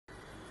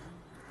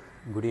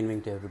Good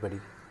evening to everybody.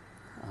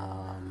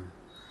 Um,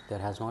 there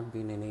has not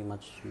been any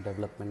much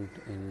development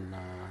in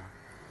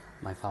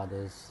my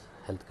father's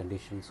health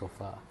condition so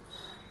far,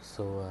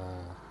 so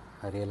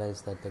I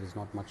realized that there is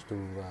not much to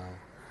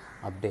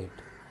update.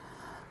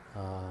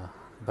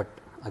 But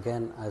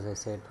again, as I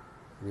said,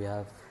 we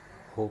have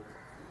hope.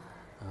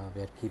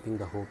 We are keeping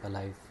the hope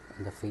alive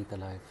and the faith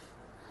alive,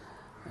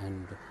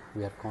 and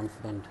we are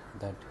confident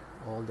that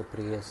all the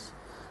prayers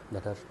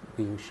that are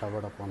being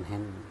showered upon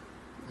him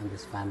and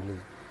his family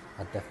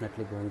are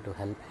definitely going to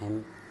help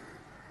him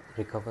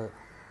recover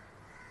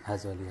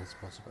as early as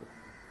possible.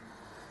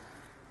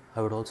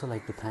 I would also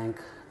like to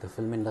thank the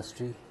film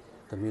industry,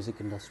 the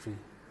music industry,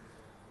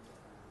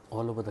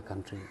 all over the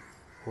country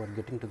who are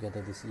getting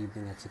together this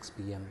evening at 6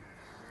 p.m.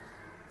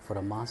 for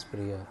a mass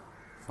prayer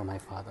for my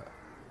father.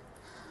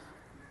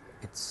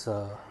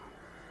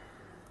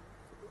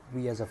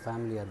 We as a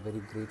family are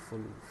very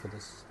grateful for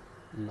this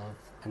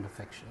love and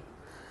affection,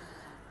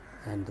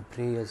 and the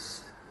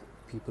prayers,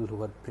 people who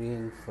are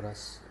praying for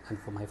us and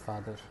for my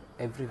father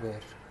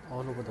everywhere,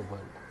 all over the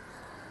world.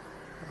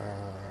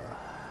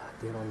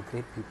 They are all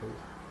great people,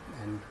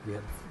 and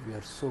we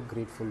are so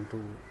grateful to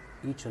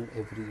each and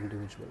every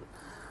individual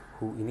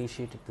who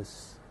initiated this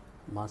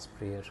mass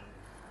prayer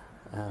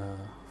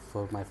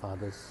for my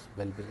father's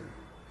well-being.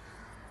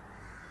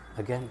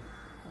 Again,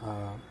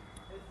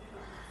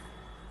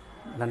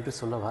 நன்றி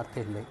சொல்ல வார்த்தை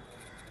இல்லை.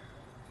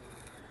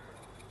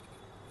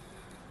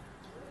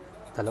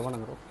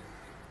 தலைவணங்குறோம்.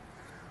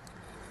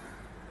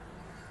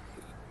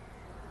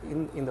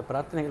 இந்த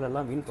பிரார்த்தனைகள்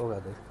எல்லாம் வீண்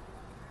போகாது.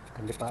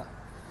 கண்டிப்பாக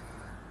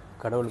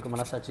கடவுளுக்கு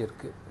மனசாட்சி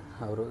இருக்குது.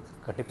 அவர்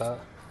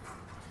கண்டிப்பாக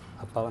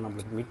அப்பாவை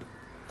நம்மளுக்கு மீட்டு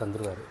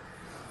தந்துடுவார்.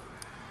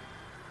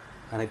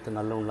 அனைத்து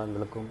நல்ல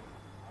உள்ளங்களுக்கும்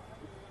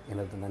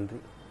எனது நன்றி.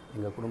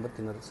 எங்கள்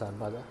குடும்பத்தினர்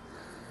சார்பாக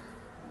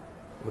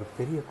ஒரு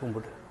பெரிய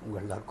கும்பிடு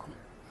உங்கள் எல்லாருக்கும்.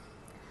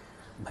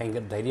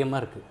 பயங்கர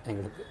தைரியமாக இருக்குது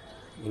எங்களுக்கு.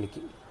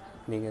 இன்றைக்கி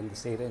நீங்கள்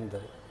செய்கிற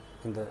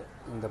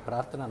இந்த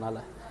பிரார்த்தனைனால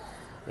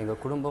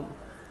எங்கள் குடும்பம்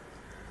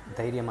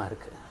தைரியமாக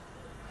இருக்குது.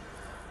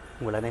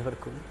 உங்கள்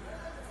அனைவருக்கும்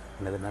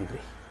எனது நன்றி.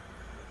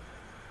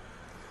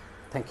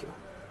 தேங்க்யூ.